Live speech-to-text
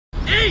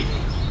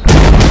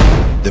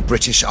The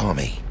British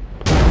Army.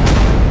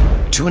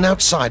 To an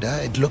outsider,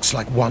 it looks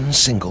like one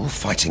single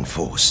fighting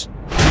force.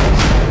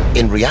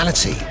 In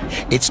reality,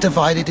 it's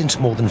divided into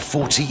more than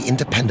 40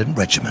 independent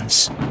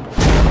regiments,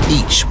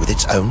 each with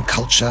its own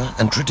culture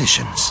and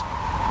traditions.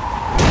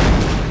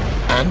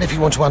 And if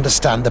you want to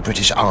understand the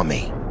British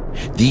Army,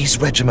 these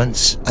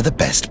regiments are the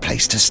best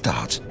place to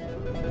start.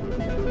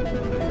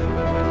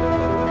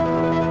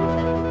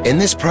 In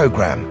this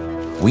program,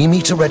 we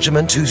meet a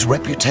regiment whose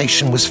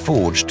reputation was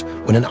forged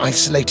when an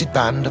isolated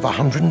band of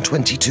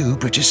 122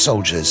 British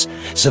soldiers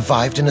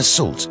survived an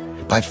assault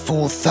by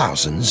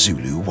 4,000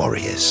 Zulu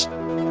warriors.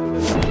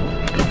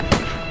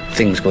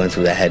 Things going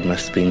through their head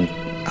must have been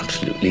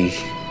absolutely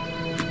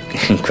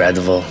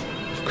incredible,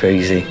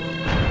 crazy.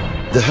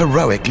 The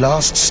heroic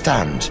last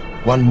stand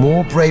won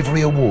more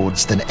bravery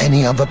awards than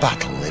any other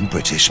battle in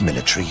British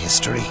military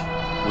history.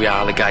 We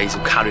are the guys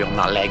who carry on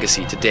that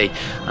legacy today,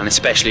 and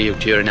especially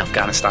out here in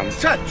Afghanistan.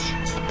 Touch!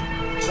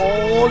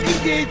 All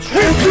engage!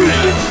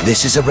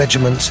 This is a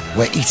regiment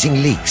where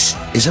eating leeks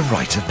is a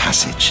rite of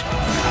passage,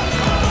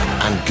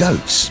 and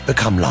goats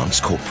become lance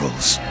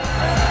corporals.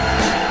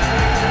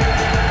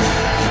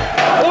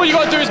 All you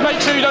got to do is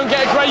make sure you don't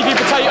get a gravy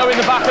potato in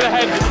the back of the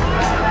head.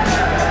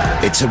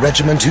 It's a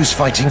regiment whose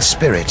fighting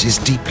spirit is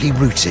deeply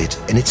rooted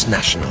in its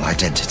national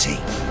identity.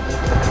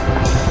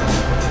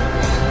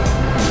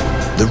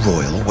 The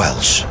Royal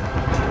Welsh.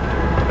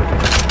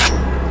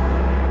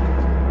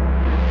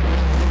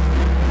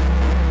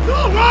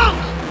 Go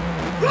Welsh!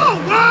 Go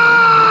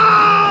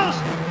Welsh!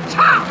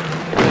 Ta!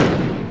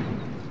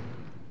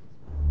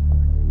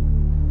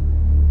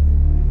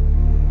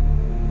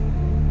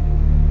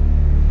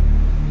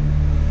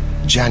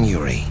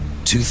 January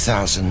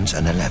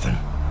 2011.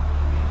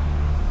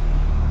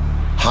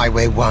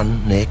 Highway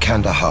 1 near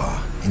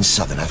Kandahar in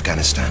southern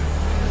Afghanistan.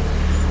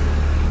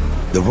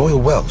 The Royal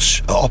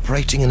Welsh are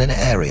operating in an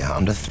area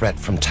under threat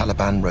from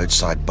Taliban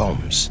roadside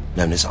bombs,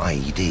 known as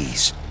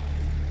IEDs,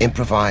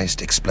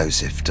 improvised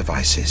explosive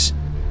devices.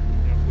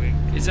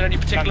 Is there any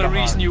particular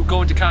reason you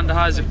go into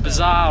Kandahar? Is it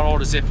bizarre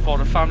or is it for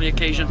a family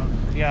occasion?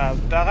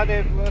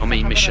 Our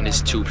main mission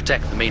is to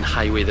protect the main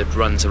highway that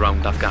runs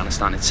around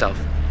Afghanistan itself.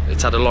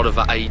 It's had a lot of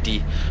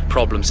IED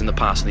problems in the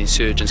past, and the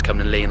insurgents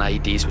coming and laying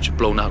IEDs which have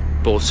blown out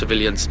both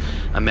civilians,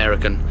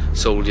 American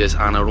soldiers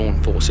and our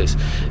own forces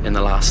in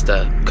the last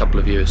couple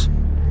of years.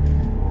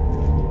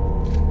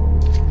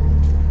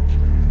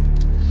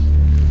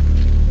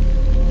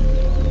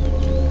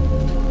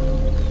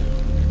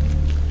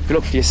 If you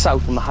look to your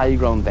south on the high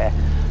ground there,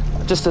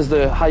 just as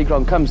the high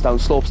ground comes down,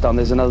 slopes down,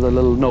 there's another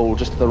little knoll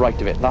just to the right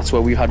of it. That's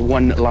where we had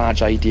one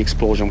large IED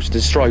explosion which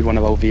destroyed one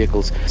of our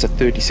vehicles. It's a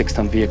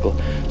 36-ton vehicle,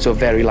 so a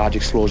very large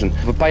explosion.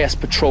 But by us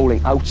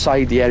patrolling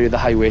outside the area of the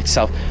highway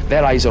itself,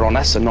 their eyes are on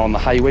us and on the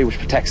highway, which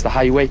protects the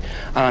highway,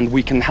 and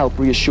we can help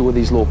reassure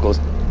these locals.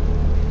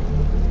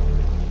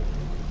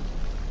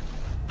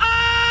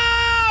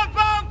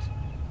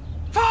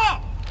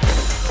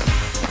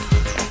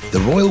 The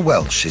Royal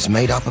Welsh is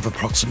made up of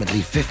approximately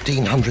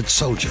 1,500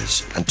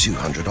 soldiers and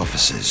 200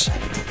 officers.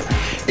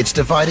 It's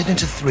divided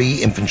into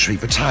 3 infantry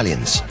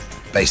battalions,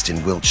 based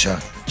in Wiltshire,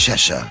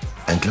 Cheshire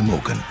and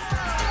Glamorgan.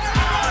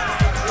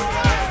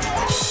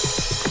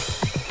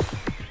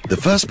 The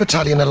 1st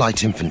Battalion are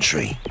light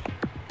infantry,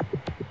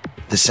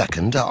 the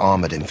 2nd are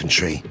armoured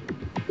infantry,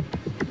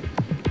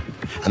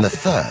 and the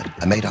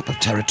 3rd are made up of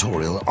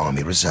Territorial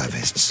Army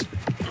reservists.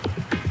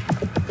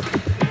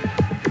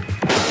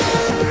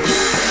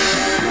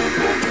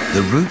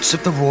 The roots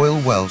of the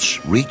Royal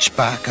Welsh reach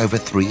back over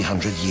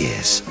 300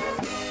 years,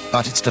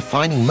 but its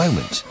defining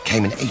moment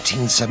came in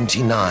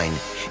 1879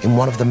 in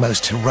one of the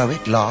most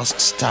heroic last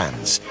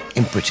stands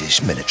in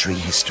British military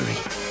history.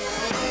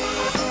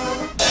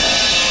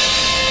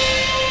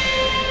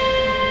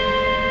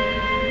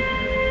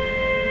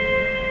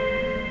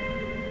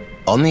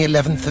 On the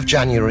 11th of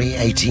January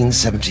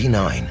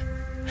 1879,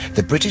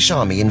 the British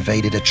Army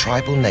invaded a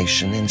tribal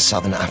nation in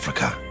southern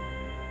Africa,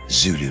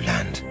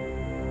 Zululand.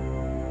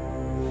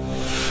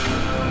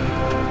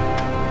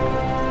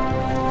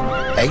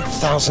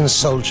 8,000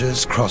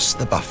 soldiers crossed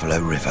the Buffalo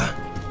River.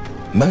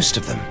 Most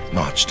of them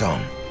marched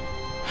on,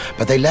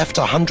 but they left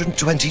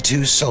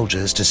 122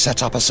 soldiers to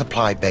set up a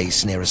supply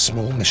base near a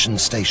small mission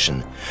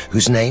station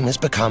whose name has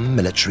become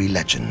military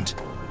legend.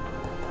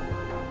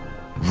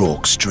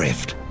 Rorke's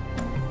Drift.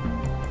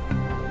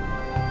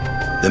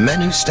 The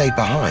men who stayed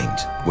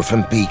behind were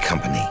from B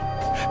Company,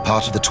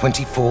 part of the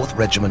 24th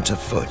Regiment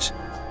of Foot,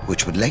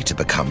 which would later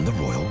become the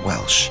Royal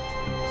Welsh.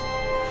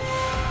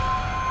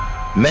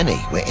 Many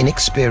were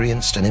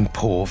inexperienced and in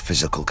poor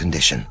physical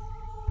condition.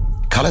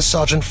 Colour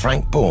Sergeant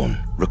Frank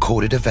Bourne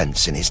recorded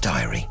events in his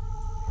diary.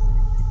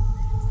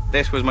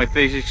 This was my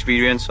first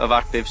experience of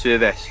active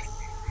service.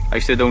 I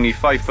stood only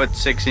 5 foot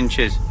 6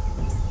 inches,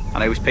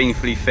 and I was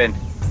painfully thin.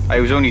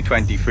 I was only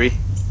 23,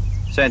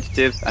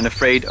 sensitive and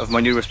afraid of my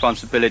new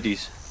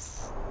responsibilities.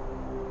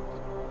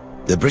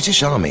 The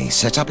British Army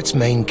set up its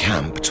main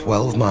camp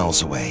 12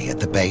 miles away at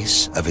the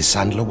base of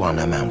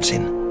Isandlwana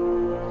Mountain.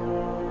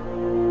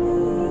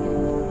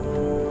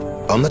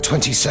 On the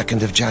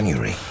 22nd of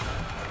January,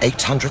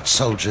 800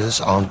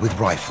 soldiers armed with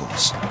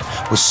rifles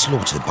were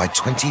slaughtered by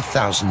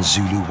 20,000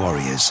 Zulu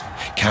warriors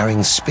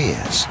carrying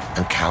spears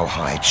and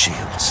cowhide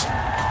shields.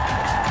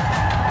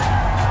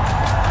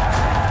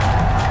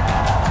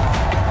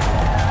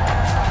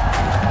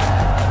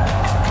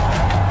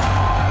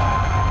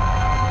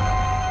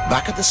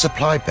 Back at the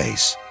supply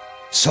base,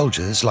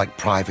 soldiers like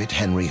Private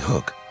Henry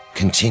Hook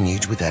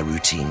continued with their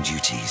routine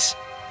duties.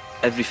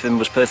 Everything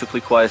was perfectly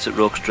quiet at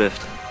Rorke's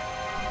Drift.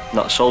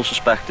 Not a soul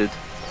suspected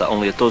that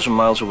only a dozen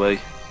miles away,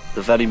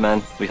 the very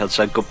men we had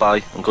said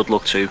goodbye and good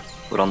luck to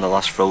were on the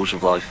last throes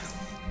of life.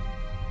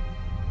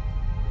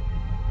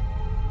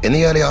 In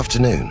the early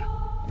afternoon,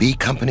 B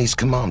Company's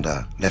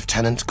commander,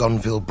 Lieutenant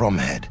Gonville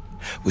Bromhead,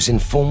 was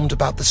informed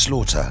about the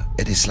slaughter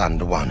at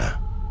Islandawana.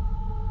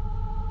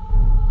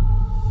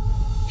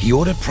 He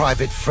ordered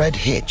Private Fred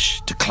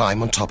Hitch to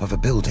climb on top of a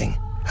building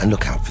and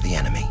look out for the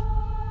enemy.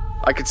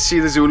 I could see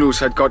the Zulus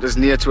had got as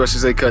near to us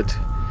as they could,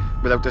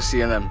 without us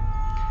seeing them.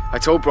 I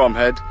told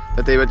Bromhead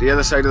that they were at the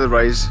other side of the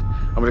rise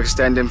and would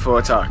extend in for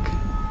attack.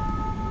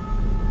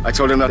 I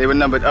told him that they were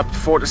numbered up to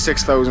 4,000 to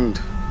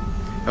 6,000.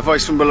 A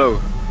voice from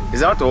below. Is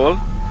that all?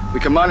 We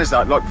can manage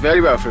that lot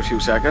very well for a few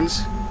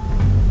seconds.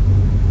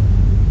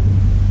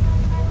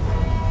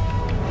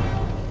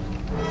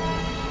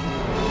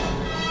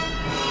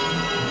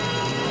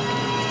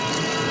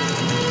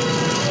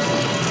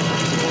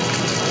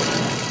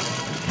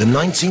 The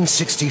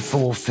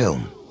 1964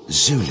 film,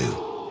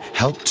 Zulu,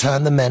 helped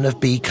turn the men of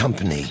B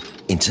Company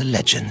into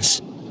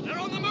legends. They're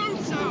on the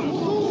move, sir!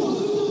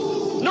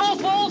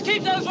 North Wall,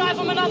 keep those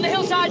riflemen on the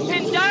hillside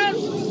pinned down!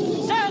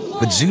 South Wall!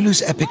 But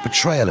Zulu's epic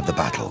portrayal of the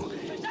battle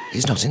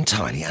is not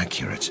entirely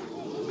accurate.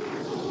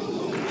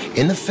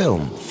 In the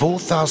film,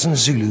 4,000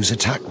 Zulus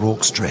attack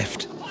Rorke's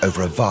Drift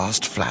over a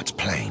vast flat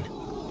plain.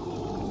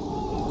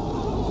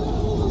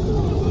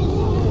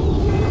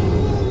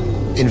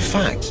 In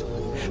fact,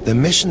 the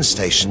mission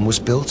station was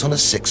built on a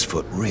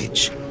 6-foot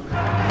ridge,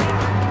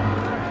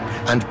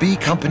 and B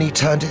Company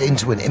turned it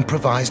into an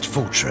improvised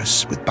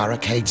fortress with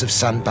barricades of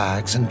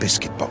sandbags and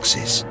biscuit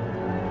boxes.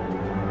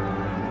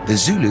 The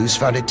Zulus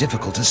found it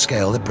difficult to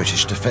scale the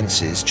British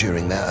defences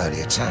during their early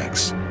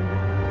attacks.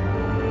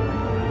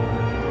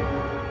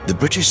 The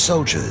British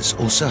soldiers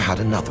also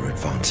had another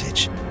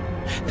advantage.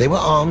 They were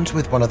armed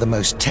with one of the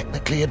most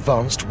technically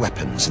advanced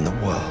weapons in the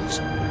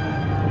world,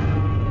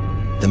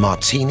 the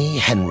Martini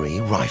Henry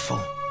rifle.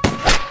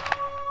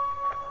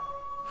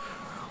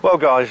 Well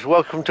guys,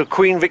 welcome to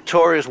Queen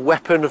Victoria's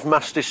weapon of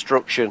mass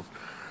destruction.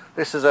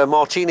 This is a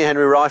Martini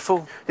Henry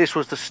rifle. This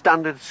was the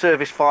standard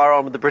service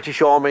firearm of the British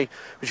Army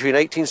between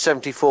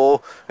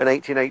 1874 and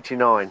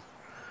 1889.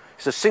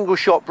 It's a single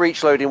shot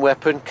breech loading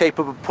weapon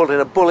capable of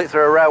pulling a bullet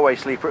through a railway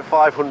sleeper at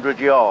 500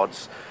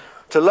 yards.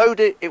 To load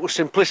it, it was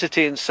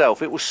simplicity in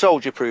itself. It was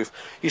soldier proof.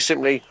 You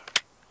simply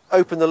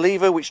open the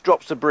lever which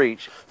drops the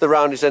breech. The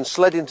round is then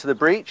slid into the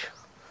breech,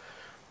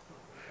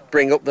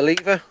 bring up the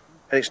lever,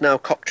 and it's now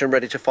cocked and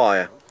ready to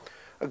fire.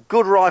 A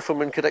good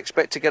rifleman could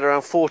expect to get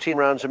around 14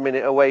 rounds a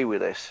minute away with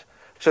this.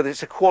 So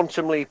it's a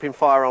quantum leap in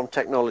firearm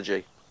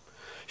technology.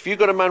 If you've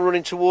got a man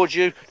running towards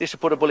you, this will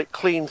put a bullet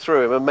clean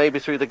through him and maybe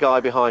through the guy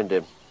behind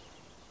him.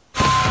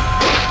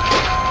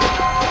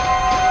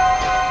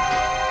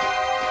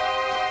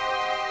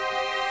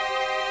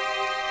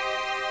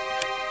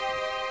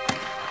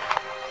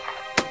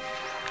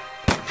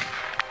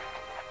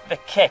 The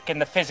kick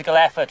and the physical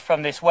effort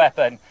from this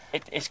weapon,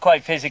 it's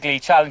quite physically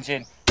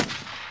challenging.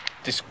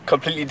 It's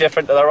completely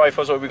different to the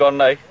rifles that we got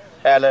now.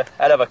 Hell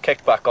of a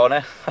kickback on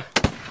it.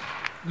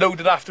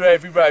 Loaded after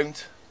every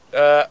round,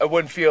 I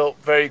wouldn't feel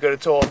very good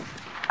at all.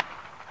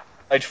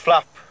 I'd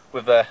flap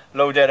with the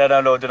loading and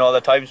unloading all the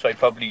time, so I'd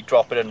probably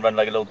drop it and run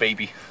like a little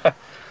baby.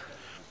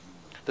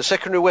 The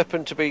secondary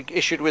weapon to be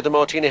issued with the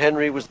Martini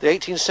Henry was the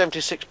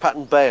 1876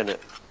 pattern bayonet.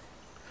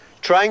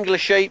 Triangular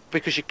shape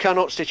because you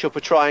cannot stitch up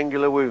a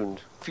triangular wound.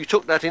 If you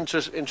took that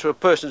into a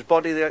person's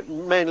body,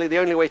 mainly the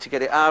only way to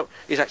get it out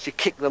is actually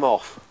kick them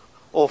off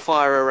or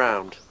fire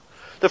around.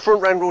 The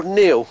front round will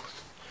kneel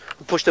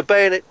and push the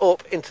bayonet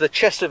up into the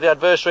chest of the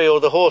adversary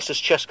or the horse's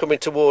chest coming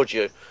towards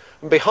you.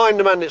 And behind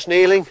the man that's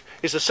kneeling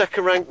is the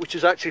second rank, which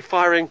is actually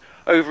firing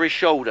over his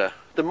shoulder.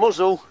 The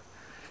muzzle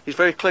is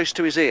very close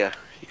to his ear.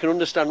 You can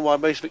understand why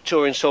most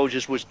Victorian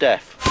soldiers was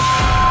deaf.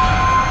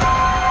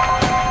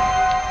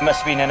 It must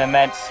have been an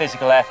immense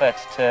physical effort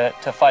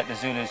to fight the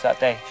Zulus that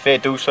day. If they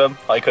do some,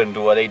 I couldn't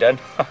do what they done.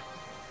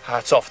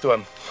 Hats off to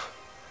them.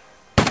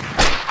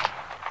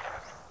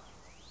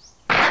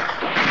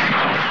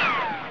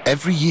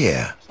 Every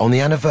year, on the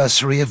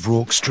anniversary of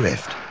Rorke's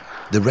Drift,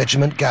 the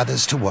regiment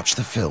gathers to watch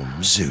the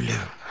film Zulu.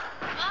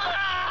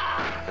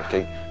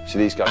 Okay, so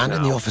these guys and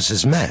in the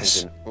officers'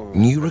 mess,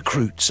 new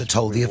recruits are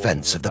told the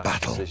events of the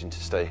battle.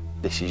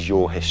 This is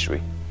your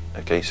history.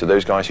 Okay, so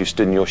those guys who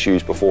stood in your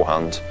shoes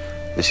beforehand,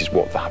 this is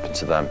what happened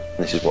to them,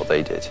 and this is what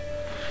they did.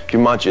 If you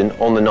imagine,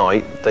 on the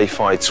night, they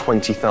fired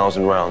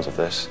 20,000 rounds of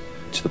this,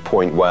 to the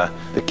point where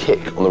the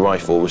kick on the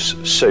rifle was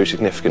so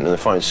significant and they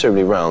fired so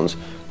many rounds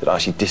that it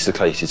actually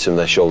dislocated some of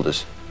their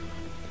shoulders.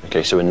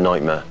 Okay, so a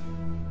nightmare.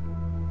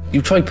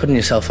 You try putting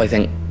yourself, I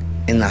think,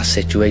 in that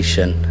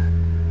situation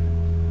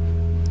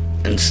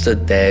and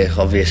stood there,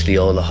 obviously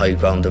all the high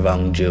ground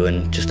around you,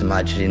 and just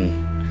imagining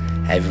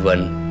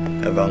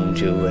everyone around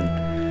you,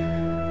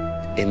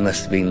 and it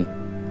must have been,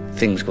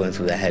 things going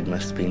through their head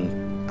must have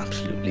been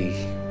absolutely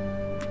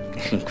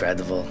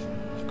incredible,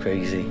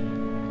 crazy.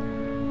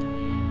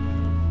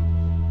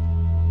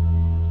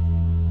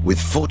 With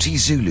 40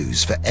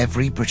 Zulus for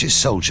every British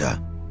soldier,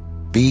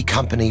 B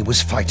Company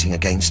was fighting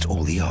against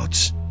all the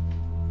odds.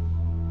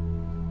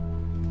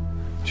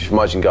 Just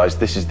imagine, guys,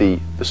 this is the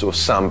sort of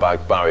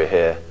sandbag barrier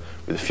here,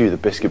 with a few of the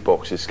biscuit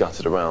boxes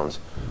scattered around. So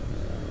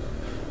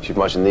you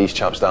imagine these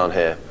chaps down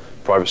here,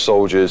 private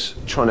soldiers,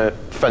 trying to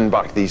fend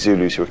back these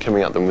Zulus who are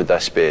coming at them with their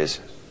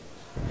spears,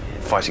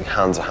 fighting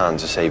hand to hand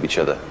to save each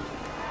other.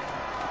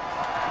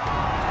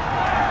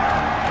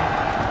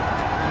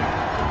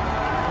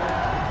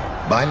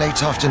 By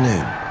late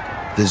afternoon,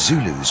 the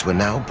Zulus were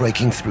now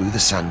breaking through the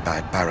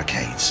sandbag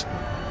barricades.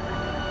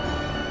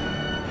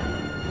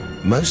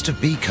 Most of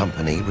B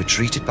Company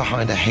retreated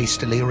behind a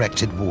hastily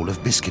erected wall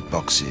of biscuit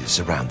boxes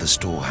around the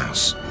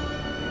storehouse.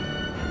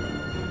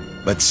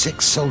 But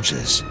 6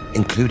 soldiers,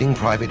 including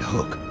Private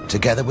Hook,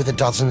 together with a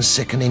dozen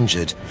sick and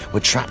injured, were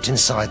trapped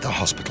inside the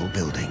hospital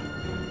building.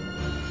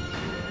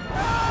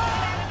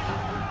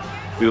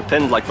 We were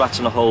pinned like rats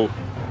in a hole.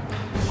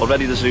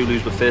 Already the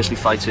Zulus were fiercely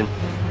fighting,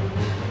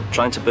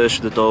 trying to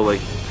burst through the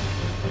doorway.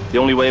 The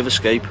only way of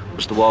escape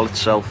was the wall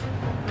itself,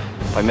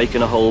 by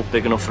making a hole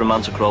big enough for a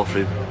man to crawl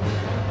through.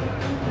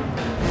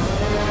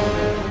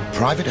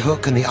 Private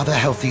Hook and the other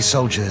healthy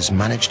soldiers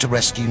managed to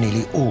rescue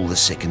nearly all the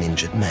sick and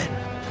injured men.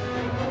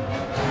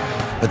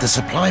 But the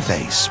supply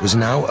base was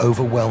now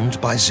overwhelmed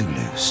by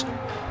Zulus.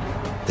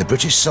 The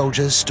British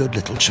soldiers stood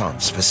little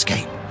chance of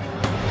escape.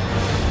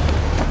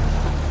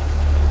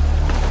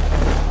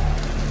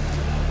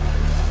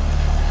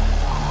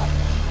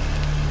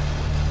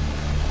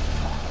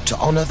 To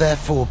honor their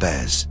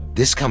forebears,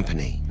 this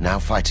company, now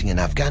fighting in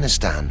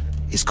Afghanistan,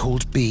 is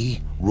called B.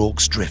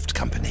 Rorke's Drift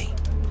Company.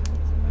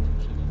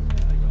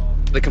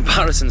 The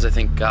comparisons, I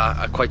think,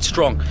 are quite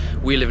strong.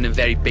 We're living in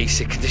very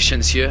basic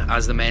conditions here,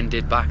 as the men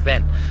did back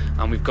then,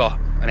 and we've got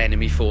an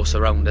enemy force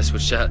around us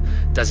which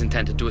does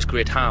intend to do us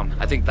great harm.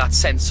 I think that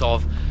sense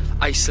of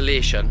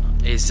isolation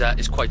is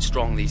quite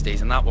strong these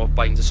days, and that's what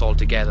binds us all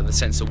together, the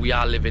sense that we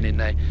are living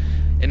in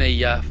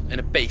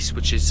a base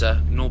which is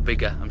no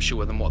bigger, I'm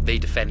sure, than what they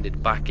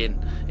defended back in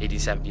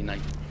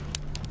 1879.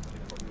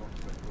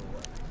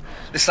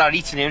 This is our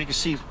eating area. You can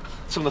see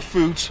some of the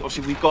foods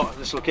obviously we've got at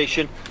this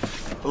location.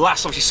 The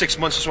last obviously 6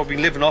 months is what we've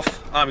been living off,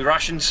 army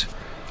rations.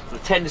 The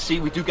tendency,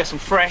 we do get some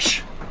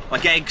fresh,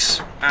 like eggs,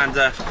 and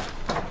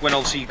when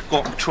obviously you go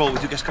on patrol, we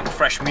do get a couple of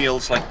fresh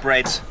meals like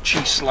breads,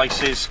 cheese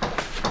slices,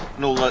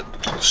 and all the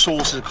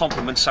sauces and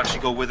complements actually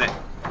go with it.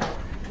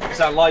 There's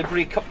our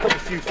library, a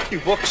few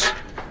books,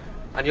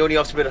 and the only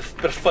obviously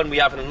bit of fun we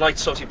have in the night,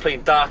 so obviously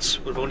playing darts.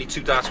 We've only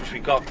 2 darts which we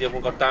got, the other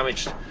one got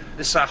damaged.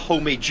 This is our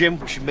homemade gym,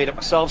 which we made up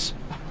ourselves,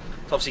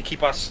 to obviously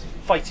keep us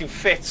fighting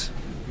fit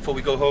before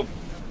we go home.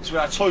 This is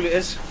where our toilet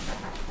is,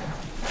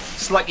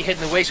 slightly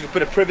hidden away so we can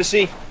put a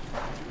privacy.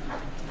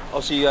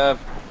 Obviously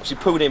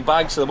pooing in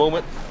bags at the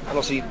moment, and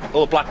obviously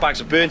all the black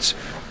bags are burnt.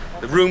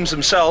 The rooms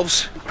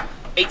themselves,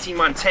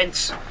 18-man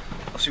tents.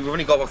 Obviously we've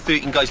only got about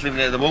 13 guys living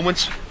there at the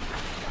moment.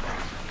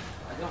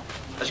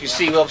 As you can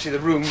see, obviously the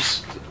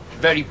rooms,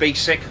 very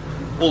basic.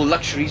 All the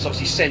luxuries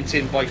obviously sent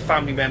in by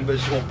family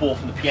members or bought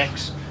from the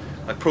PX,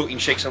 like protein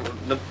shakes. A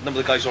number of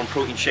the guys are on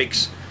protein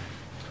shakes.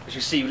 As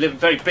you see, we live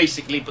very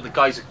basically, but the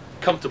guys are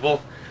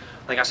comfortable.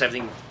 I think that's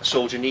everything a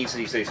soldier needs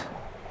these days.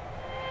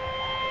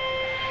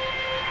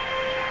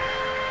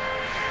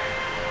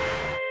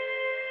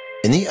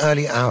 In the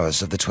early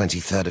hours of the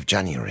 23rd of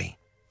January,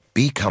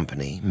 B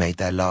Company made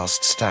their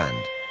last stand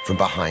from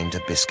behind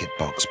a biscuit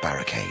box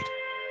barricade.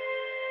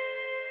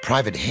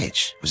 Private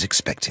Hitch was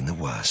expecting the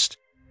worst.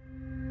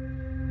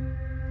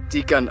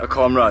 Deacon, a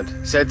comrade,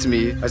 said to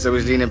me as I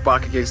was leaning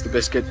back against the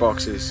biscuit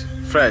boxes,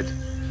 "Fred,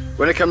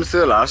 when it comes to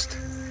the last,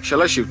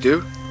 shall I shoot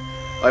you?"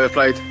 I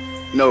replied,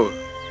 "No,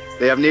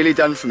 they have nearly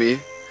done for me,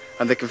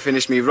 and they can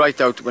finish me right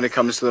out when it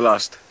comes to the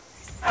last."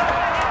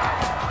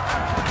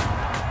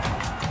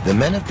 The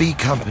men of B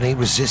Company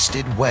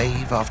resisted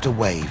wave after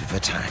wave of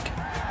attack.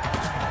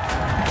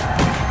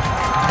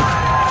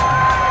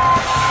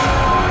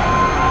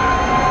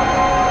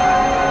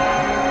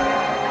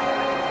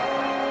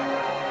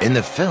 In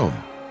the film,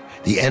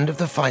 the end of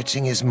the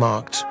fighting is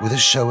marked with a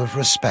show of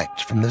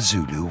respect from the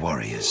Zulu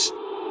warriors.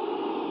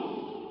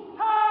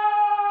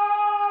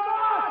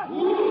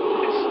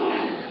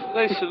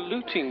 They're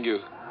saluting you.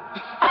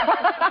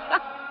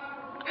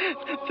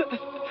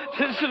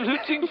 They're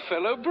saluting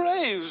fellow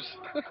braves.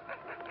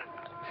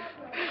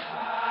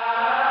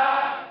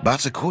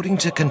 But according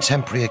to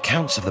contemporary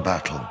accounts of the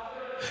battle,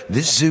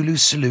 this Zulu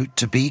salute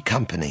to B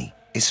Company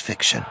is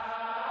fiction.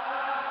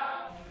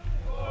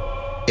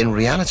 In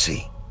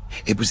reality,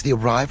 it was the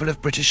arrival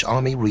of British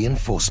Army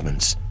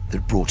reinforcements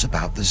that brought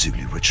about the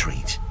Zulu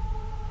retreat.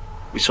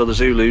 We saw the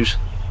Zulus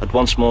had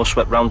once more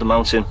swept round the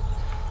mountain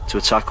to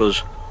attack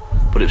us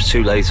but it was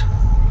too late.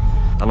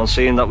 And on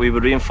seeing that we were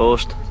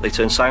reinforced, they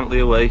turned silently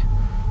away,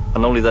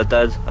 and only their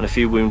dead and a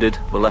few wounded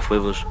were left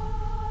with us.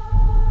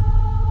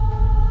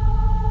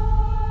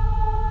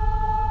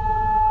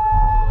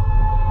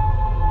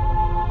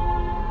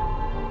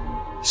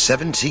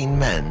 "17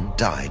 men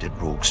died at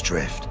Rorke's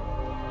Drift.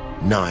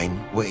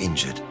 9 were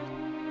injured,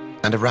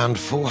 and around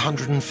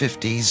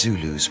 450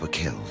 Zulus were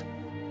killed.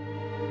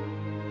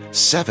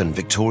 7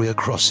 Victoria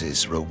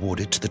Crosses were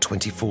awarded to the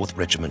 24th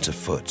Regiment of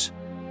Foot.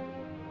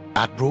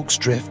 At Rorke's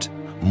Drift,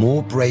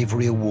 more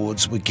bravery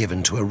awards were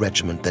given to a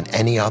regiment than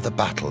any other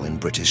battle in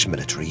British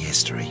military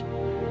history.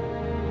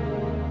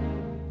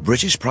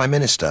 British Prime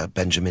Minister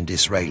Benjamin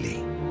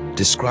Disraeli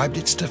described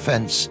its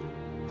defence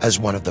as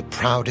one of the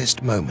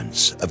proudest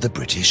moments of the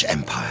British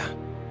Empire.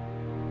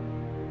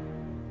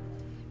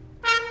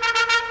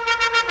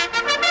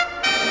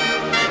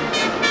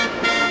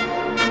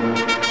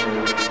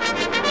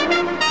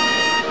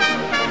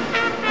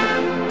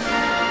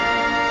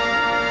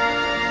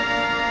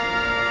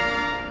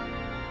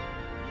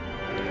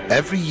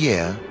 Every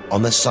year,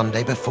 on the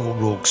Sunday before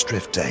Rorke's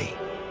Drift Day,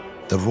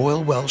 the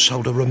Royal Welsh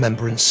hold a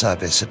remembrance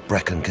service at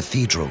Brecon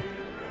Cathedral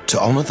to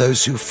honour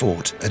those who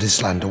fought at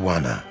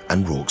Islandawana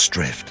and Rorke's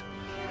Drift.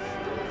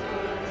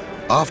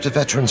 After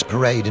veterans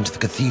parade into the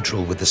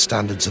cathedral with the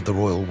standards of the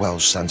Royal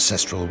Welsh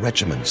ancestral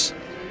regiments,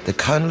 the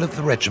Colonel of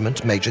the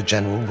regiment, Major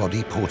General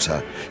Roddy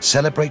Porter,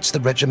 celebrates the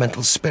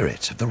regimental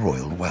spirit of the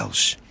Royal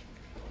Welsh.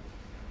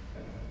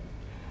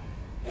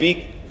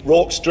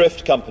 Rorke's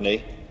Drift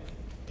Company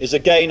is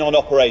again on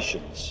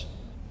operations,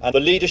 and the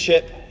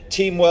leadership,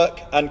 teamwork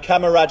and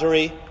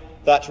camaraderie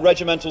that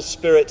regimental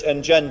spirit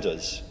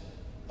engenders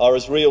are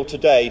as real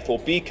today for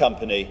B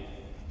Company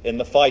in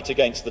the fight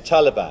against the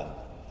Taliban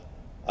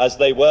as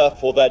they were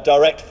for their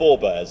direct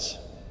forebears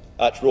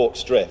at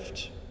Rorke's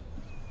Drift.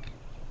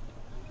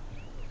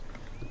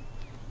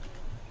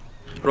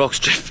 Rorke's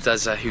Drift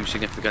has a huge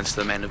significance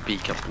to the men of B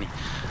Company,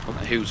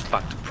 a huge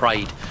fact of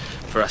pride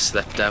for us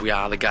that we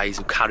are the guys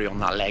who carry on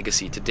that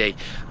legacy today,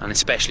 and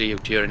especially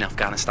out here in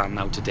Afghanistan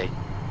now today.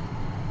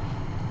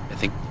 I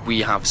think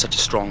we have such a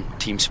strong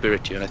team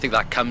spirit here, and I think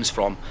that comes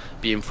from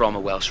being from a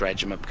Welsh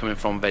regiment, coming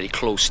from very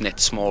close-knit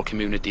small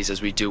communities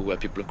as we do, where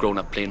people have grown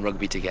up playing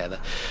rugby together,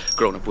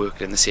 grown up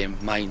working in the same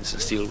mines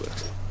and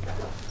steelworks.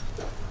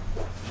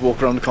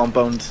 Walk around the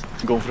compound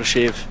and go for a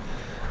shave,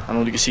 and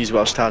all you can see is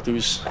Welsh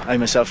tattoos. I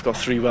myself got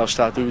 3 Welsh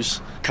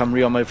tattoos: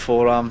 Cymru on my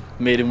forearm,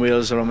 Made in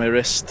Wales are on my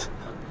wrist,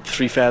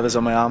 3 feathers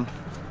on my arm,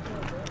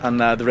 and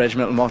the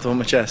regimental motto on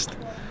my chest.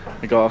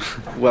 I got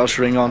a Welsh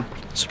ring on,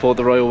 support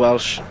the Royal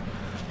Welsh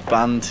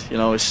band. You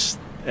know,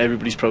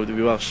 everybody's proud to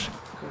be Welsh.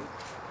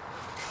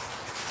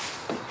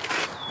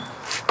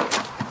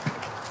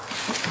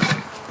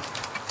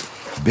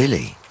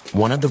 Billy,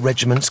 one of the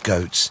regiment's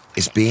goats,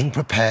 is being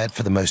prepared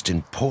for the most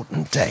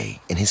important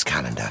day in his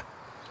calendar,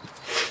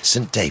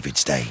 St.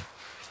 David's Day.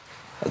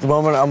 At the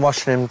moment I'm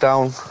washing him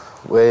down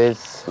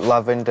with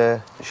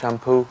lavender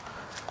shampoo,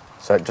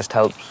 so it just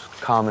helps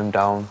calm him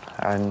down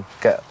and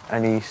get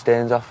any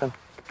stains off him.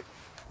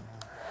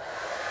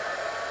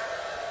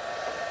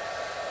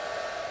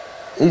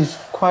 He's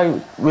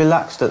quite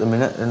relaxed at the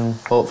minute, and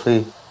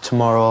hopefully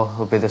tomorrow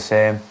will be the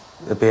same.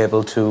 He'll be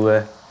able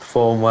to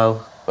perform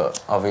well,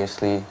 but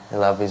obviously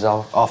he'll have his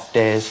off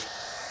days.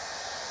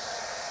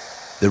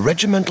 The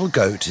regimental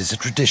goat is a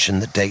tradition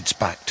that dates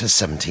back to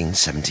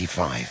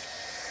 1775.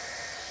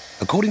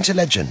 According to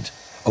legend,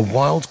 a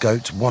wild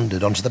goat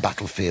wandered onto the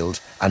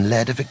battlefield and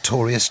led a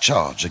victorious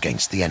charge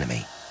against the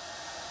enemy.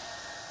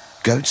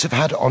 Goats have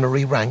had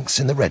honorary ranks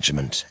in the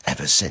regiment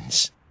ever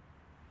since.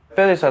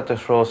 Billy's had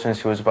this role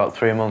since he was about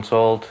 3 months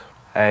old.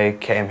 He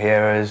came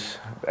here as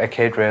a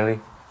kid, really.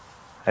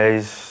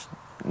 He's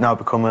now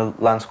become a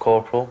Lance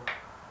Corporal,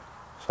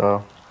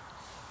 so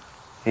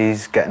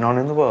he's getting on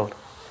in the world,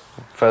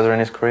 further in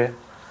his career.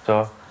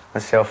 So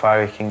let's see how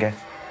far he can get.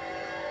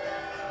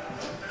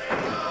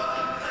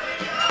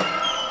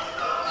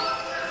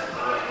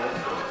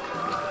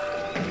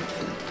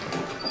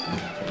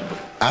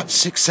 At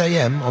 6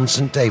 a.m. on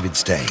St.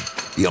 David's Day,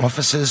 the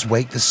officers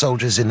wake the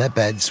soldiers in their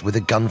beds with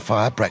a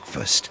gunfire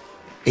breakfast.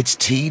 It's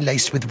tea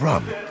laced with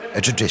rum,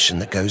 a tradition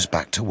that goes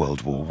back to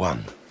World War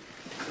I.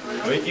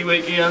 Wakey,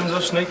 wakey, hands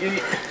off,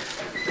 Sneaky.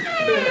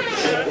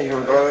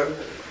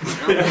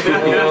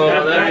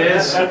 Oh, there he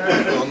is.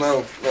 Oh,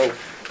 no, no.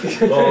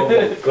 Oh,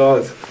 my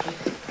God.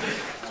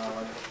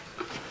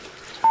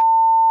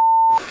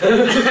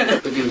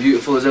 Looking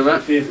beautiful as ever.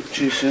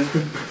 Cheers, sir.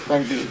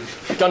 Thank you.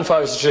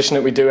 Gunfire is a tradition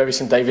that we do every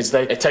St. David's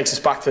Day. It takes us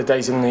back to the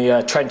days in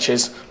the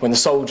trenches when the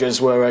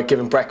soldiers were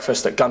given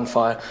breakfast at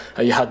gunfire.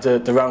 You had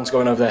the rounds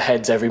going over their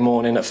heads every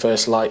morning at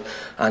first light,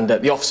 and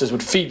the officers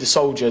would feed the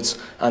soldiers,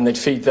 and they'd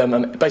feed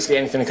them basically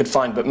anything they could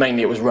find, but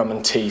mainly it was rum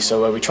and tea.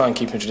 So we try and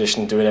keep in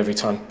tradition, do it every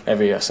time,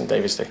 every St.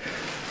 David's Day.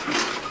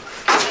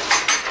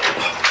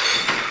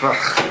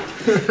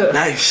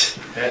 Nice.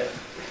 Yeah.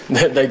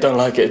 They don't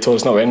like it at all.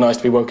 It's not very nice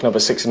to be woken up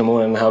at 6 in the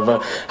morning and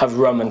have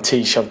rum and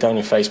tea shoved down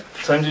your face.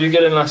 What time did you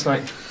get in last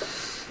night?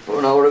 About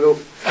an hour ago.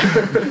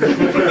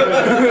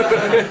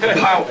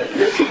 Pow.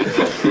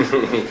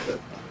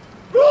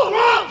 Royal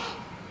Welsh!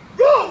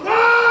 Royal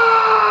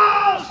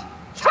Welsh!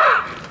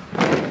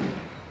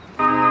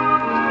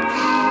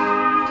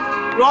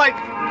 Right,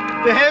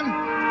 the hymn,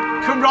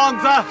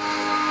 Cymrantha.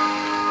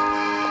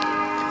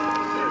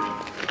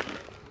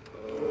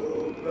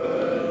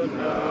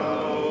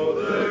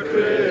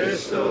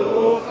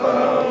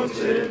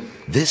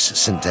 This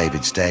St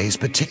David's Day is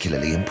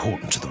particularly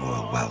important to the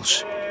Royal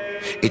Welsh.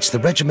 It's the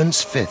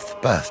regiment's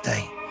 5th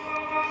birthday.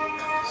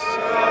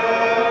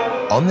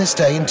 On this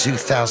day in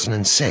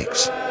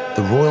 2006,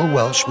 the Royal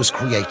Welsh was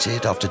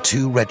created after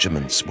 2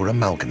 regiments were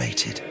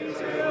amalgamated.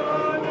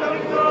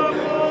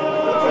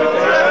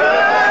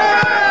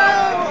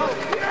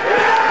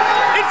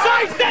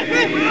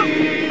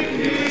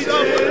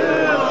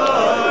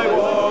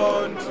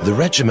 The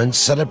regiments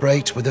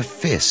celebrate with a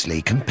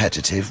fiercely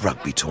competitive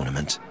rugby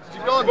tournament.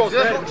 Go on,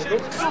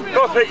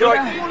 Pete, go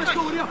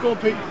on,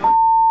 Pete.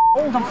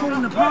 Old, I'm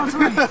falling apart,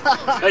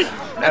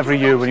 aren't Every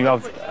year when you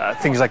have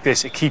things like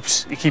this, it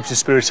keeps the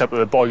spirits up of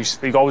the boys.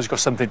 They've always got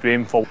something to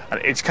aim for,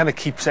 and it kind of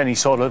keeps any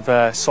sort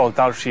of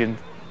solidarity and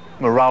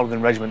morale in the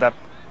regiment up.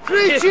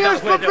 3 cheers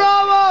for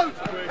Bravos!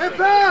 Hip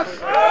hip!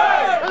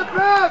 Hip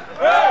hip!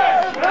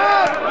 Hip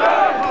hip!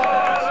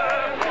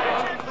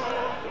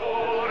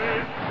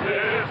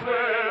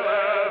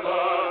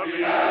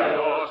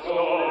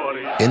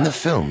 In the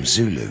film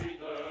Zulu,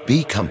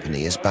 B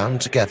Company is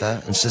bound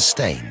together and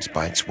sustained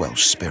by its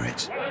Welsh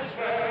spirit.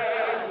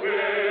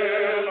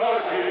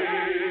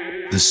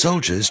 The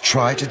soldiers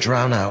try to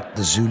drown out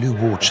the Zulu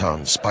war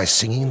chants by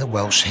singing the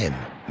Welsh hymn,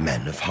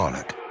 Men of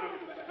Rorke.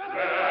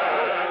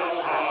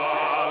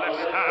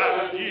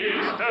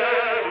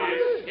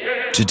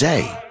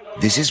 Today,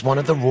 this is one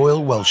of the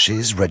Royal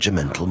Welsh's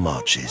regimental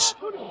marches.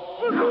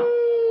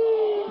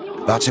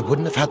 But it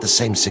wouldn't have had the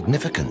same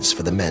significance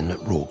for the men at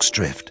Rorke's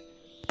Drift,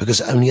 because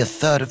only a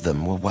third of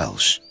them were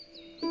Welsh.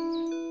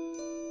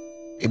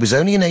 It was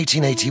only in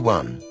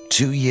 1881,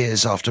 2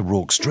 years after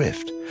Rorke's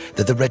Drift,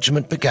 that the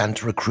regiment began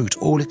to recruit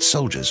all its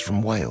soldiers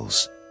from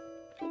Wales.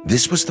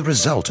 This was the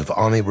result of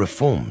army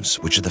reforms,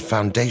 which are the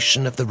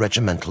foundation of the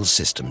regimental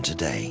system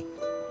today.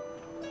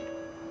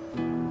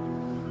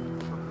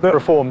 The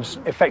reforms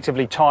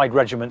effectively tied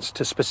regiments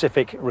to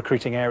specific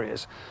recruiting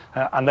areas,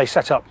 and they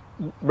set up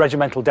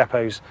regimental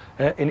depots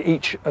in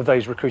each of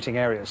those recruiting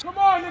areas. Come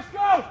on, let's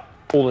go!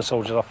 All the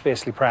soldiers are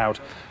fiercely proud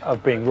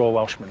of being Royal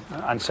Welshmen,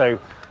 and so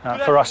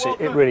for us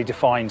it really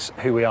defines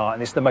who we are,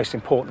 and it's the most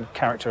important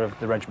character of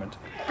the regiment.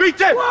 Beat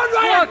them!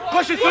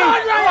 Push it through!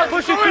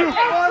 Push it through!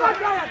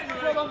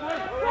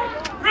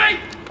 Right!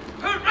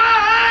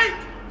 Right!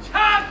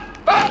 Chap!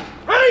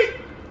 Right!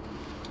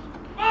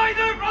 By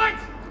the right!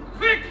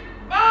 Quick!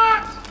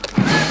 March!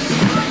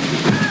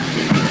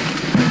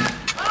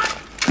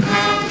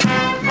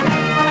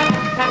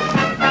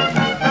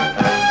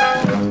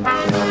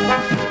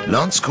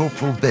 Lance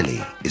Corporal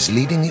Billy is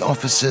leading the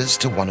officers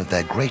to one of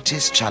their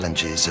greatest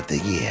challenges of the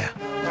year.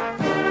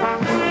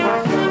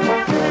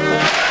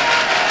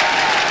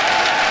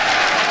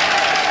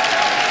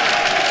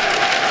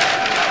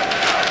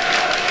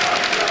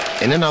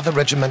 In another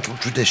regimental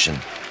tradition,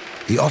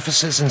 the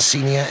officers and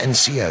senior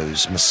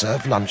NCOs must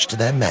serve lunch to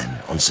their men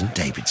on St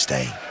David's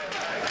Day.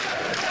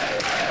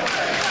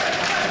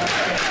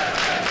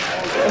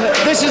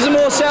 This is the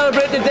most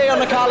celebrated day on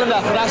the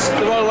calendar for us,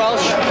 the Royal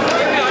Welsh.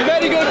 It's a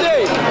very good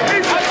day.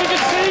 As you can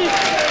see,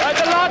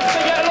 the lads,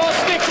 they get a lot of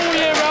stick all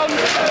year round,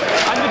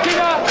 and the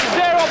dinner is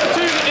their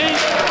opportunity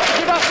to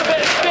give us a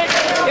bit of stick.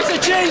 It's a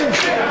change.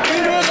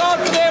 We work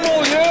hard for them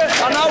all year,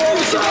 and now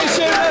obviously they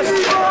serve us.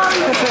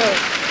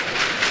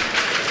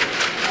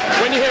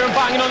 When you hear them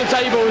banging on the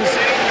tables,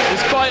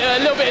 it's quite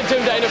a little bit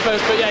intimidating at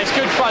first, but yeah, it's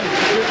good fun.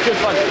 Good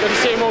fun. Good to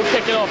see them all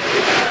kicking off.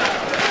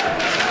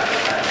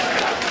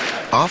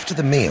 After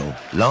the meal,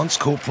 Lance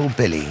Corporal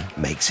Billy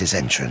makes his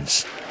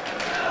entrance.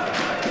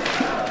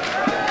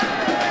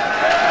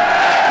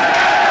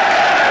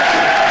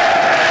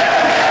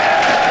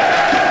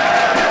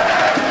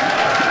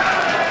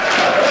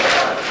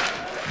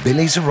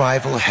 Billy's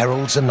arrival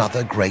heralds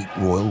another great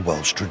Royal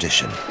Welsh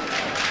tradition,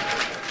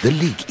 the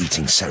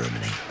leek-eating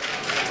ceremony.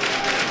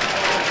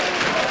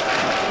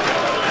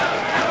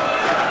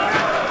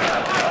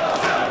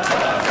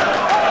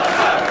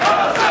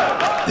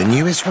 The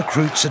newest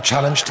recruits are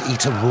challenged to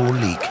eat a raw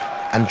leek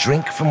and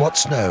drink from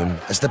what's known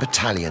as the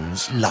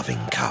battalion's loving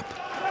cup.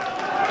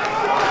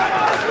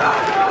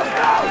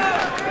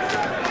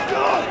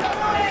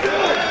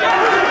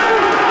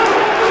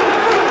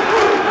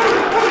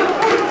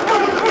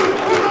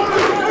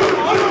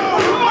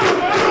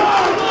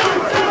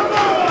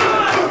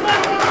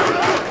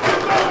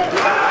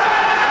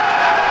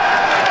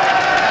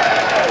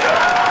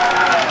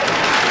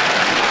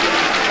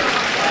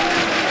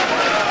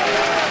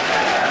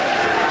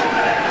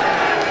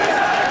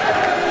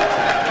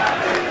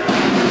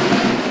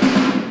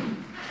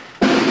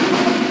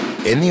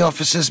 In the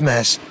officers'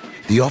 mess,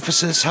 the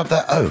officers have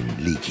their own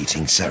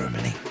leek-eating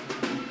ceremony.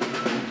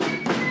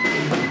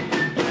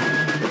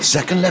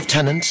 Second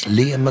Lieutenant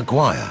Liam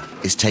Maguire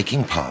is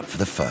taking part for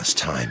the first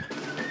time.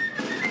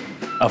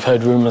 I've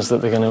heard rumours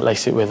that they're going to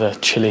lace it with a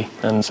chilli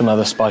and some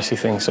other spicy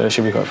things, so it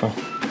should be quite fun.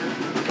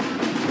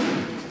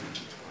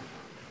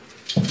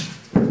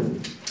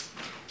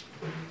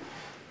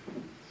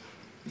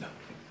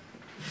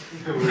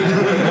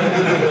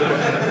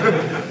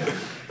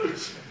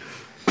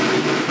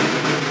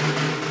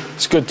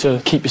 It's good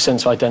to keep your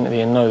sense of identity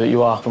and know that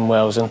you are from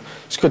Wales, and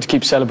it's good to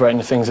keep celebrating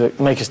the things that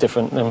make us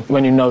different. And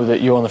when you know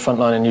that you're on the front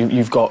line and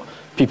you've got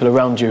people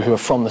around you who are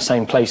from the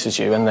same place as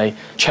you and they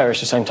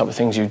cherish the same type of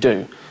things you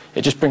do,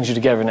 it just brings you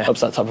together and it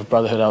helps that type of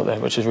brotherhood out there,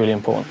 which is really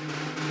important.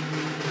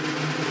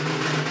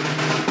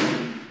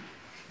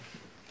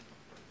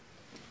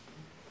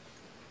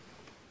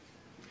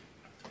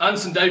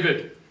 Anson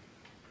David.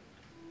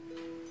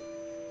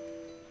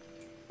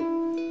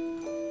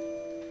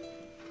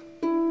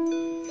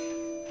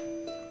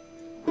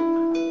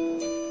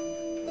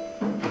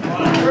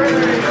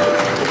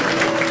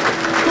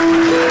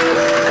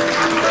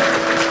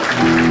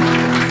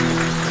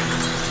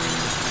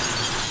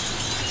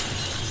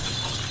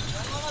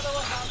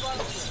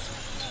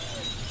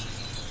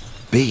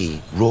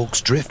 B. Rorke's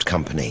Drift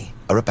Company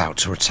are about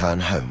to return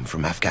home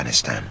from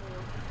Afghanistan.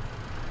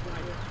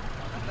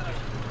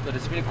 But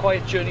it's been a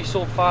quiet journey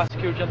so far.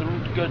 Security on the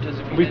route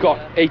good. We've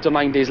got 8 or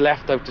 9 days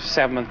left out of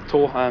 7th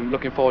tour. I'm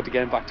looking forward to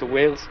getting back to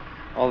Wales.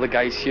 All the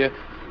guys here.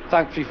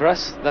 Thankfully for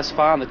us, thus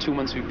far in the 2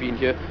 months we've been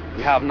here,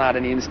 we haven't had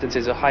any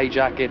instances of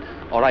hijacking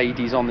or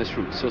IEDs on this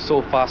route.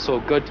 So far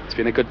so good. It's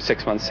been a good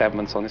 6 months, 7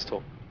 months on this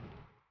tour.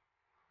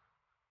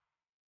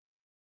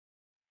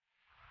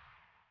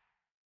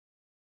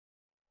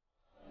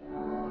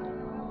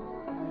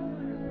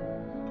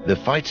 The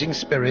fighting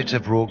spirit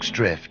of Rorke's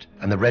Drift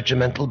and the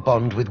regimental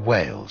bond with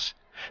Wales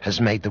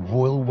has made the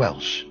Royal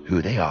Welsh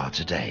who they are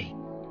today.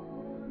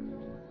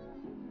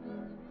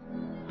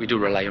 We do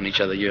rely on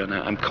each other here, and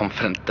I'm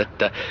confident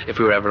that if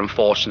we were ever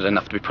unfortunate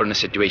enough to be put in a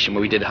situation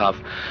where we did have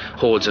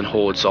hordes and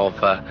hordes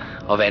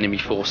of enemy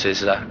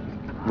forces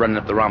running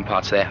up the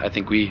ramparts there, I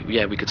think we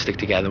could stick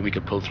together and we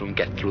could pull through and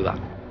get through that.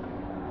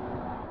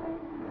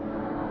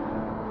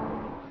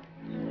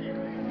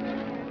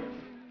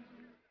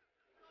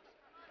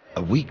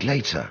 A week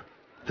later,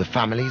 the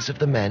families of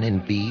the men in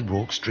B.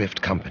 Rorke's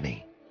Drift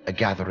Company are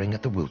gathering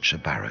at the Wiltshire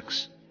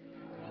barracks.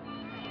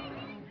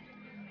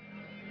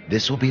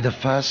 This will be the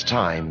first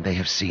time they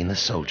have seen the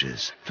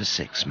soldiers for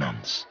 6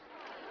 months.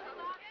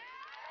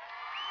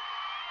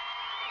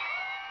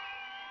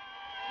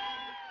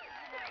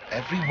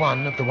 Every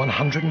one of the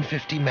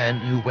 150 men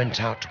who went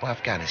out to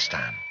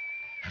Afghanistan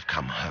have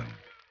come home.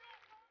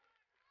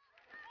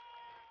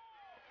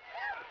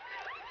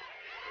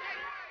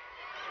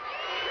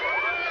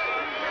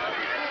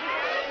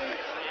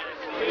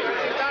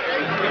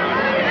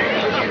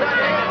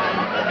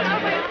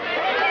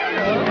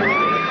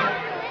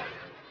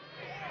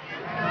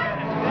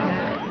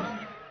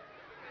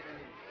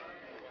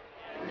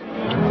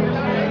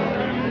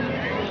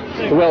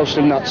 The Welsh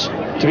are nuts.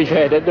 To be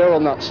fair, they're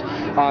all nuts,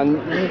 and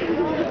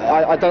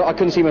I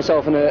couldn't see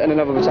myself in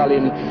another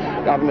battalion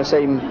having the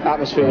same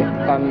atmosphere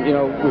and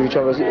with each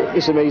other.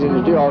 It's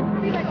amazing. You are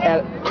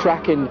a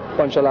cracking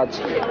bunch of lads.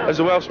 As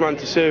a Welshman,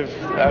 to serve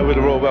with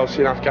the Royal Welsh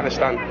in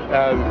Afghanistan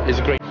is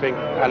a great thing,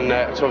 and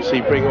to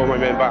obviously bring all my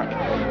men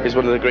back is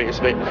one of the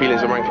greatest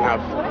feelings a man can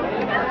have.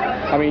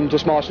 I mean,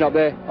 just marching up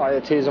there, I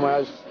had tears in my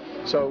eyes.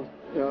 So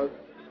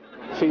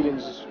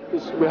feelings.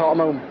 We're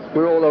home.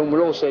 We're all home.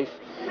 We're all safe.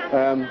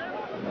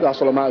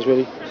 That's all that matters,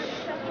 really.